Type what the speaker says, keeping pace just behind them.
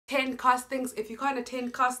attend castings. If you can't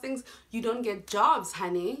attend castings, you don't get jobs,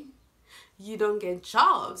 honey. You don't get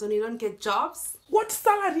jobs. When you don't get jobs, what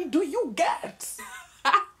salary do you get?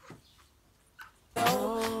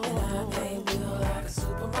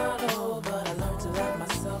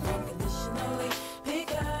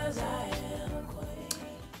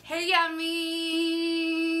 Hey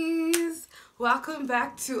Yammiez! Welcome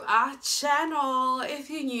back to our channel. If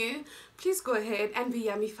you're new, please go ahead and be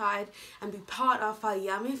yummified and be part of our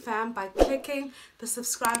yummy fam by clicking the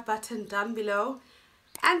subscribe button down below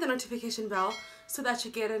and the notification bell so that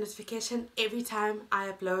you get a notification every time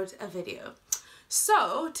I upload a video.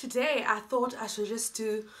 So today I thought I should just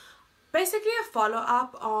do basically a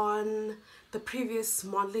follow-up on the previous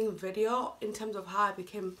modeling video in terms of how I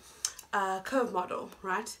became a curve model,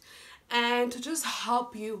 right? And to just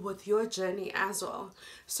help you with your journey as well.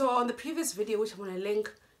 So on the previous video, which I'm going to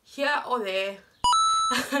link here or there,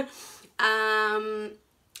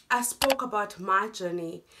 I spoke about my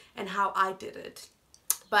journey and how I did it.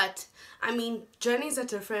 But I mean, journeys are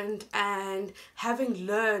different, and having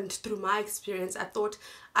learned through my experience, I thought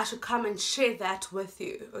I should come and share that with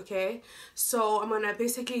you, okay? So I'm gonna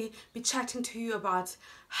basically be chatting to you about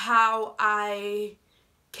how I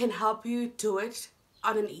can help you do it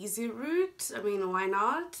on an easy route. I mean, why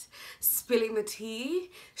not? Spilling the tea,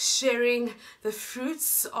 sharing the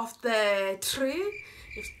fruits of the tree,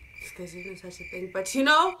 if there's even such a thing, but you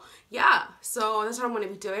know, yeah, so that's what I'm going to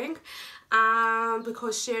be doing,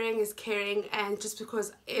 because sharing is caring, and just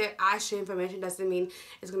because I share information doesn't mean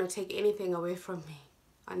it's going to take anything away from me.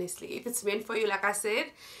 Honestly, if it's meant for you, like I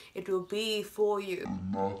said, it will be for you.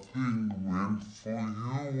 Nothing meant for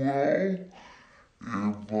you will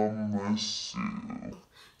ever miss you.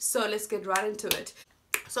 So let's get right into it.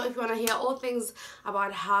 So if you want to hear all things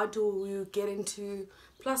about how do you get into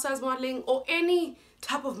plus size modeling or any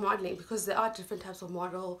type of modeling, because there are different types of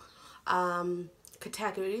model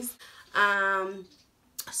categories,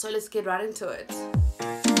 so let's get right into it.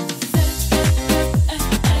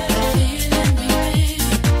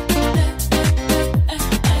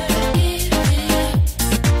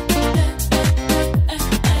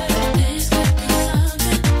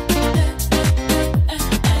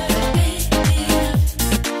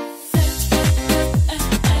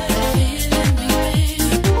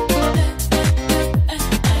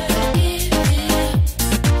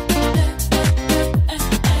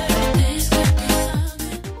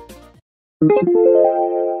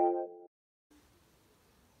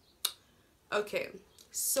 Okay,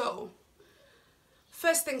 so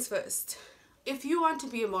first things first, if you want to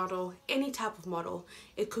be a model, any type of model,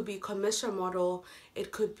 it could be commercial model,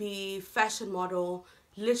 it could be fashion model,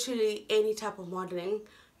 literally any type of modeling,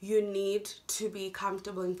 you need to be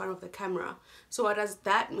comfortable in front of the camera. So what does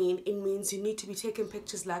that mean? It means you need to be taking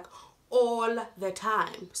pictures like all the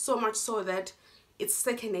time, so much so that it's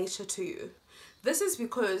second nature to you. This is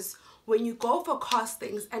because when you go for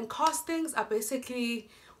castings, and castings are basically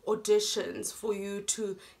auditions for you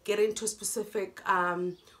to get into a specific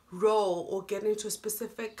role or get into a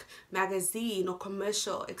specific magazine or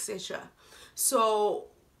commercial, etc. So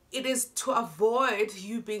it is to avoid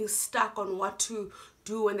you being stuck on what to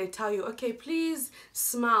do when they tell you, okay, please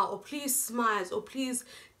smile, or please smile, or please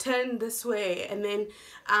turn this way, and then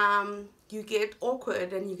you get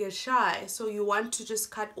awkward and you get shy. So you want to just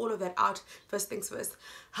cut all of that out. First things first.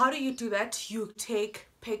 How do you do that? You take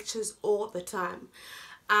pictures all the time.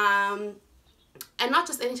 And not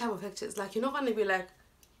just any type of pictures. Like, you're not going to be like,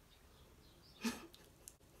 I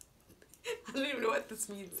don't even know what this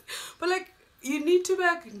means, but like, you need to be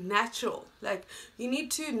like natural. Like, you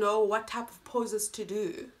need to know what type of poses to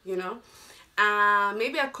do, you know.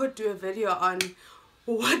 Maybe I could do a video on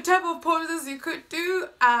what type of poses you could do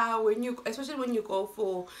especially when you go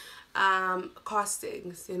for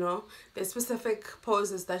castings, you know. There's specific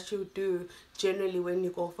poses that you do generally when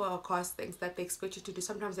you go for castings that they expect you to do.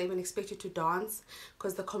 Sometimes they even expect you to dance,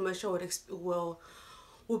 because the commercial will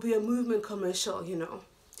be a movement commercial, you know.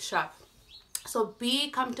 Sharp. So be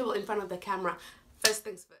comfortable in front of the camera. First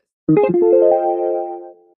things first.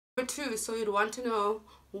 Number two, so you'd want to know,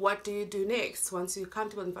 what do you do next once you're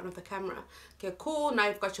comfortable in front of the camera? Okay, cool. Now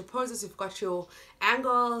you've got your poses, you've got your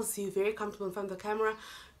angles, you're very comfortable in front of the camera.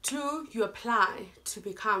 Two, you apply to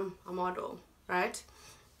become a model, right?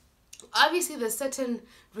 Obviously, there's certain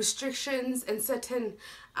restrictions and certain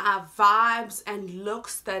vibes and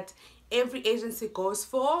looks that every agency goes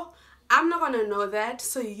for. I'm not gonna know that,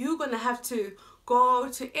 so you're gonna have to go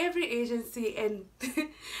to every agency and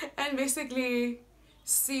and basically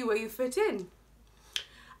see where you fit in.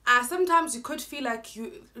 Sometimes you could feel like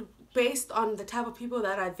you, based on the type of people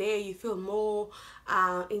that are there, you feel more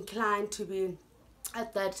inclined to be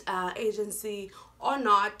at that agency or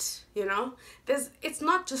not, you know. It's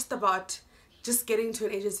not just about just getting to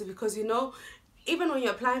an agency, because you know, even when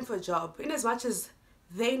you're applying for a job, in as much as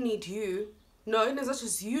they need you, no, in as much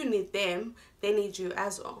as you need them, they need you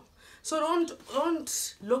as well. So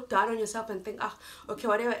don't look down on yourself and think, ah, okay,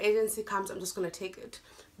 whatever agency comes, I'm just gonna take it.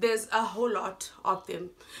 There's a whole lot of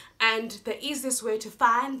them, and the easiest way to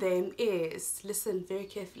find them is, listen very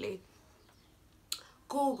carefully,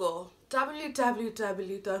 Google,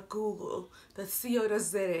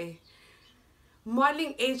 www.google.co.za,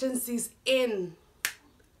 modeling agencies in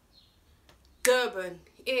Durban,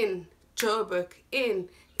 in Joburg, in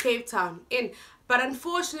Cape Town, in. But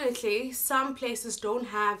unfortunately, some places don't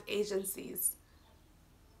have agencies.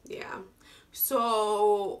 Yeah.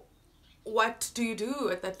 So what do you do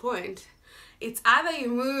at that point? It's either you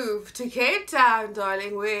move to Cape Town,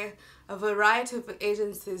 darling, where a variety of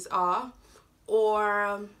agencies are,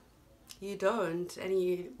 or you don't and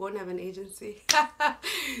you won't have an agency.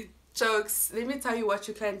 Jokes. Let me tell you what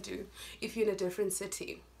you can do if you're in a different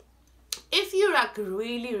city. If you're like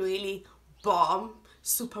really, really bomb,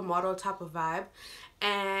 supermodel type of vibe,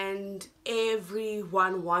 and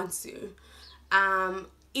everyone wants you,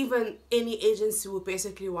 even any agency will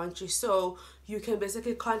basically want you. So you can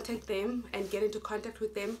basically contact them and get into contact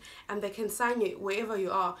with them, and they can sign you wherever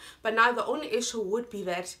you are. But now the only issue would be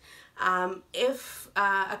that if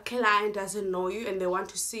a client doesn't know you and they want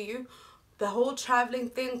to see you, the whole traveling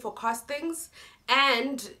thing for costings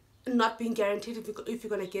and not being guaranteed if you're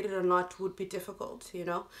going to get it or not would be difficult, you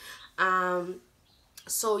know.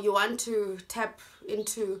 So you want to tap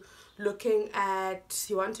into look at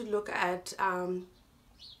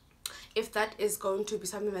if that is going to be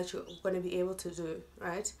something that you're going to be able to do,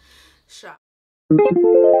 right? Sure.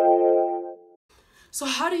 So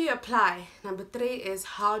how do you apply? Number 3 is,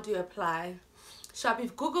 how do you apply? Sharp,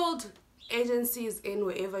 you've Googled agencies in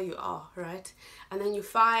wherever you are, right? And then you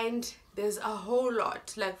find there's a whole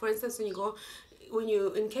lot. Like, for instance, when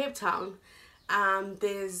you're in Cape Town,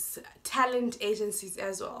 there's talent agencies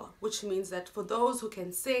as well, which means that for those who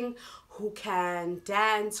can sing, who can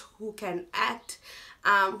dance, who can act,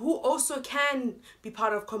 who also can be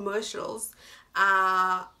part of commercials,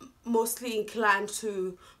 are mostly inclined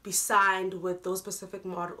to be signed with those specific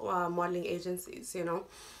modeling agencies, you know.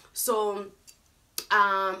 So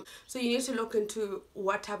so you need to look into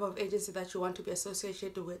what type of agency that you want to be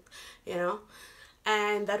associated with, you know,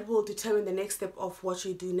 and that will determine the next step of what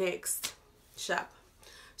you do next. Sharp.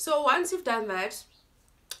 So once you've done that,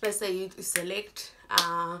 let's say you select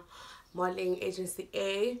modeling agency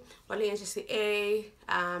A. Modeling agency A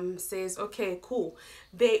says, okay, cool,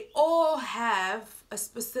 they all have a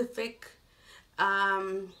specific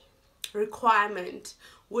requirement,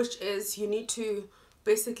 which is you need to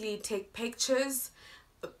basically take pictures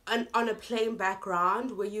on a plain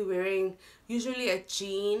background where you're wearing usually a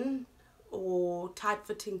jean or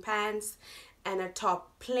tight-fitting pants and a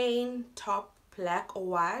top, plain top, black or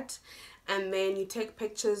white, and then you take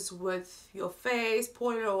pictures with your face,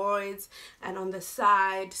 Polaroids, and on the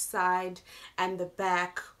side and the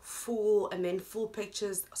back full, and then full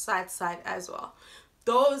pictures side as well.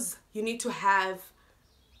 Those you need to have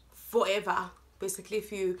forever. Basically,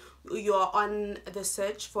 if you're on the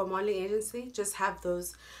search for a modeling agency, just have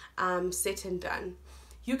those set and done.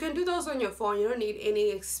 You can do those on your phone. You don't need any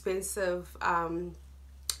expensive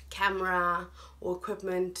camera or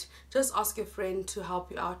equipment. Just ask your friend to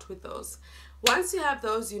help you out with those. Once you have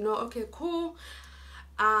those, you know, okay, cool.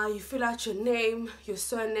 You fill out your name, your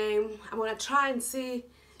surname. I'm gonna try and see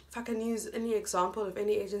if I can use any example of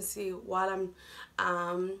any agency while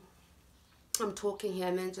I'm talking here,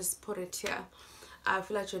 and then just put it here.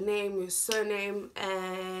 Fill out your name, your surname,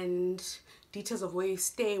 and details of where you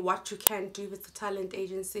stay, what you can do with the talent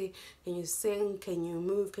agency. Can you sing? Can you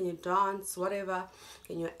move? Can you dance? Whatever.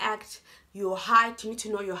 Can you act? Your height. You need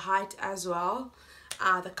to know your height as well.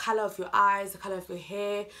 The color of your eyes, the color of your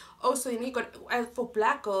hair. Also, for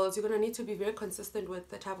black girls, you're gonna need to be very consistent with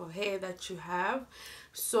the type of hair that you have.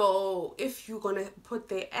 So if you're gonna put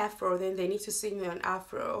the afro, then they need to see you an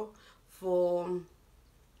afro for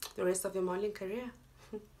the rest of your modeling career.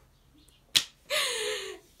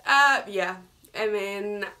 Yeah, and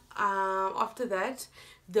then after that,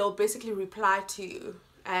 they'll basically reply to you,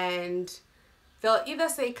 and they'll either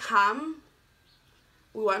say, come,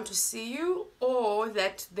 we want to see you, or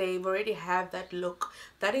that they've already have that look.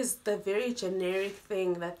 That is the very generic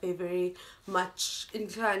thing that they're very much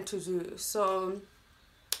inclined to do. So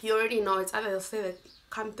you already know it's either they'll say that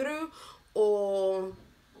come through, or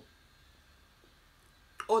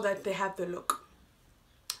that they have the look.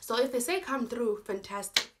 So if they say come through,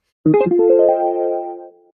 fantastic.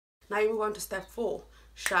 Now you move on to step 4.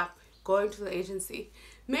 Sharp. Going to the agency.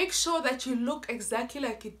 Make sure that you look exactly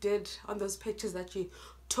like you did on those pictures that you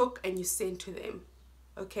took and you sent to them.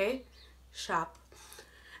 Okay? Sharp.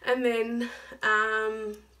 And then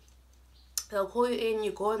they'll call you in,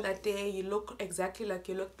 you go on that day, you look exactly like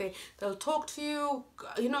you look there. They'll talk to you.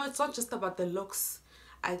 You know, it's not just about the looks,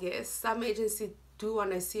 I guess. Some agencies do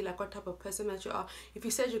want to see like what type of person that you are. If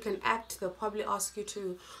you said you can act, they'll probably ask you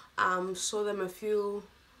to show them a few,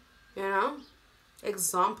 you know,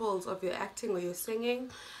 examples of your acting or your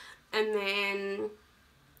singing. And then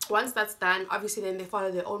once that's done, obviously then they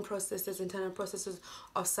follow their own processes, internal processes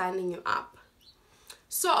of signing you up.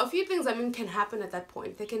 So a few things, I mean, can happen at that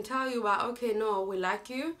point. They can tell you, well, okay, no, we like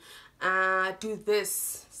you, do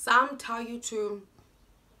this. Some tell you to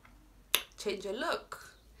change your look.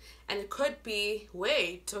 And it could be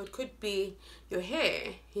weight, or it could be your hair,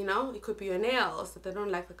 you know, it could be your nails, that they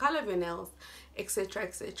don't like the color of your nails, etc.,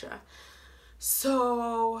 etc.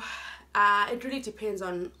 So it really depends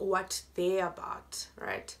on what they're about,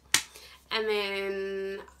 right? And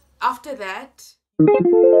then after that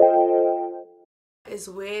is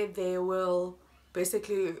where they will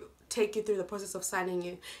basically take you through the process of signing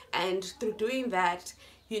you. And through doing that,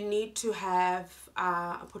 you need to have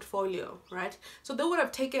a portfolio, right? So they would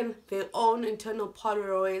have taken their own internal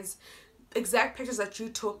Polaroids, exact pictures that you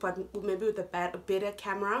took, but maybe with a better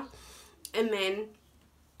camera. And then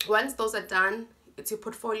once those are done, it's your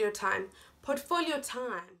portfolio time. Portfolio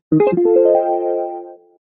time.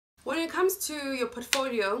 When it comes to your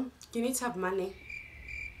portfolio, you need to have money.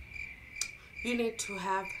 You need to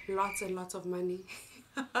have lots and lots of money.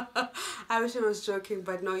 I wish I was joking,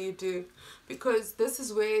 but no, you do. Because this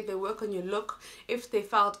is where they work on your look. If they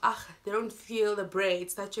felt, they don't feel the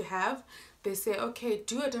braids that you have, they say, okay,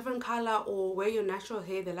 do a different color or wear your natural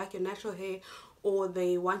hair. They like your natural hair, or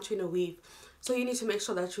they want you in a weave. So you need to make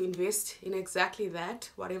sure that you invest in exactly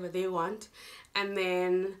that, whatever they want. And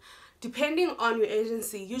then depending on your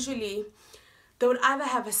agency, usually they would either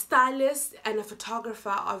have a stylist and a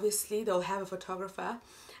photographer. Obviously, they'll have a photographer.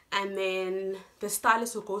 And then the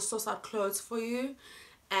stylist will go source out clothes for you.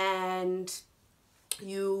 And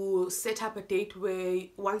you set up a date where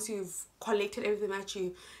once you've collected everything that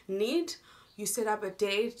you need, you set up a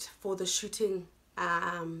date for the shooting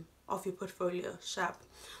of your portfolio. Sharp.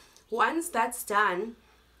 Once that's done,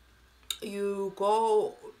 you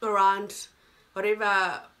go around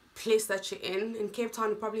whatever place that you're in Cape Town.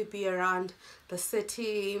 You'll probably be around the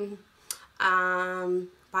city,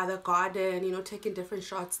 by the garden, you know, taking different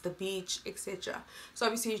shots, the beach, etc. So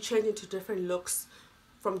obviously you change into different looks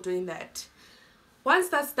from doing that. Once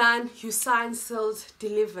that's done, you sign, sealed,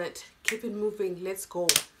 delivered. Keep it moving, let's go.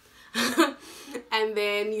 And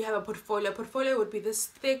then you have a portfolio. A portfolio would be this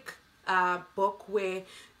thick book where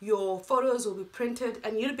your photos will be printed,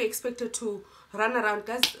 and you'll be expected to run around.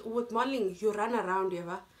 Guys, with modeling, you run around,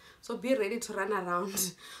 Eva. So be ready to run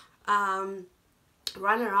around.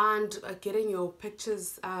 Run around, getting your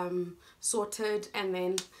pictures sorted, and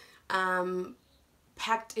then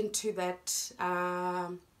packed into that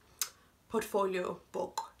portfolio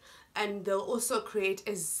book. And they'll also create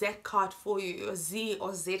a Z card for you, a Z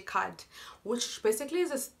or Z card, which basically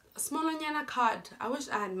is a smaller card. I wish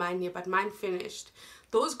I had mine here, but mine finished.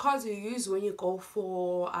 Those cards you use when you go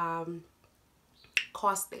for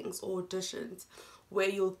castings or auditions, where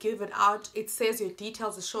you'll give it out. It says your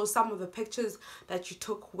details. It shows some of the pictures that you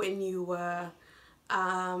took when you were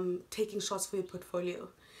taking shots for your portfolio.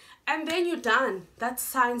 And then you're done. That's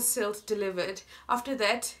signed, sealed, delivered. After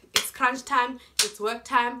that, it's crunch time, it's work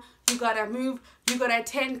time. You gotta move, you gotta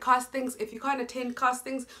attend castings. If you can't attend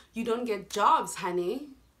castings, you don't get jobs, honey.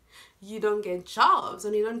 You don't get jobs.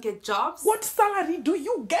 When you don't get jobs, What salary do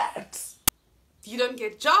you get? you don't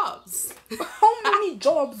get jobs. How many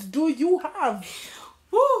jobs do you have?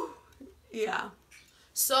 Woo! Yeah.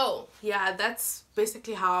 So, yeah, that's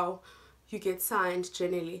basically how you get signed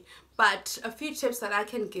generally. But a few tips that I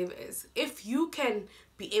can give is, if you can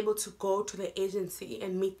be able to go to the agency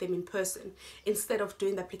and meet them in person instead of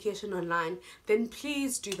doing the application online, then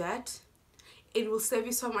please do that. It will save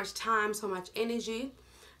you so much time, so much energy.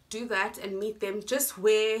 Do that and meet them. Just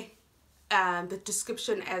wear the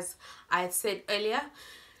description as I said earlier.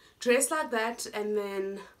 Dress like that and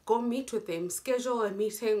then go meet with them. Schedule a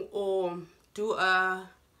meeting or do a,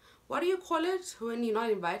 what do you call it when you're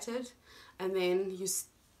not invited? And then you,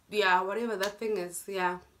 yeah, whatever that thing is,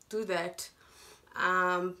 yeah, do that.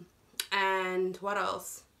 And what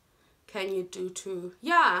else can you do to,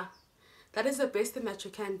 yeah, that is the best thing that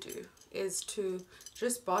you can do, is to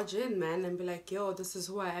just barge in, man, and be like, yo, this is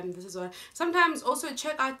who I am, this is what sometimes also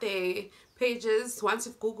check out their pages. Once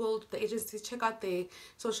you've googled the agency, check out their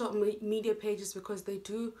social media pages, because they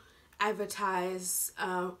do advertise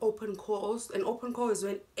open calls. An open call is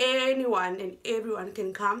when anyone and everyone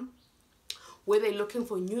can come, where they're looking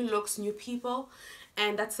for new looks, new people,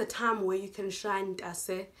 and that's the time where you can shine. I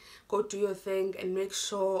say, go do your thing and make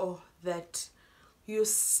sure that you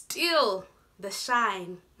steal the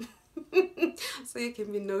shine so you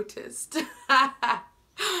can be noticed.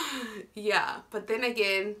 Yeah, but then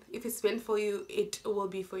again, if it's meant for you, it will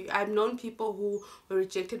be for you. I've known people who were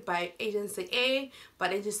rejected by agency A,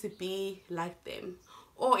 but agency B liked them,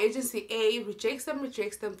 or agency A rejects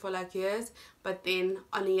them for like years, but then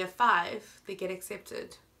on year 5 they get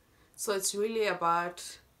accepted. So it's really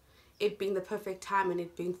about it being the perfect time and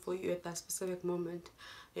it being for you at that specific moment,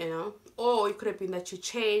 you know. Or it could have been that you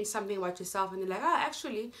changed something about yourself and you're like, oh,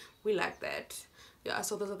 actually we like that. Yeah,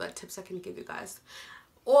 so those are the tips I can give you guys.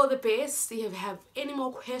 All the best. If you have any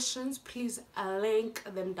more questions, please link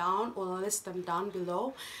them down or list them down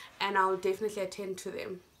below, and I'll definitely attend to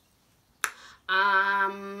them.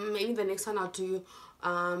 Maybe the next one I'll do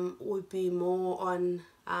would be more on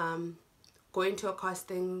going to a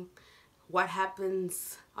casting, what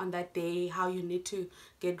happens on that day, how you need to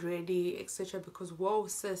get ready, etc. Because whoa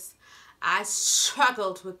sis, I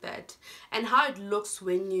struggled with that, and how it looks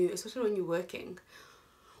when you, especially when you're working,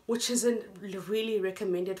 which isn't really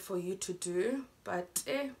recommended for you to do, but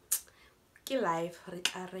life.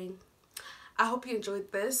 I hope you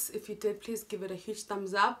enjoyed this. If you did, please give it a huge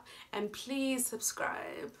thumbs up, and please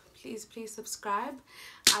subscribe. Please subscribe.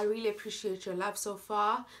 I really appreciate your love so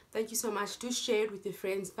far. Thank you so much. Do share it with your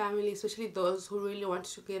friends, family, especially those who really want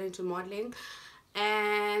to get into modeling.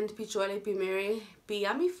 And be jolly, be merry, be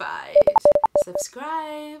yummified.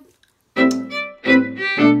 Subscribe.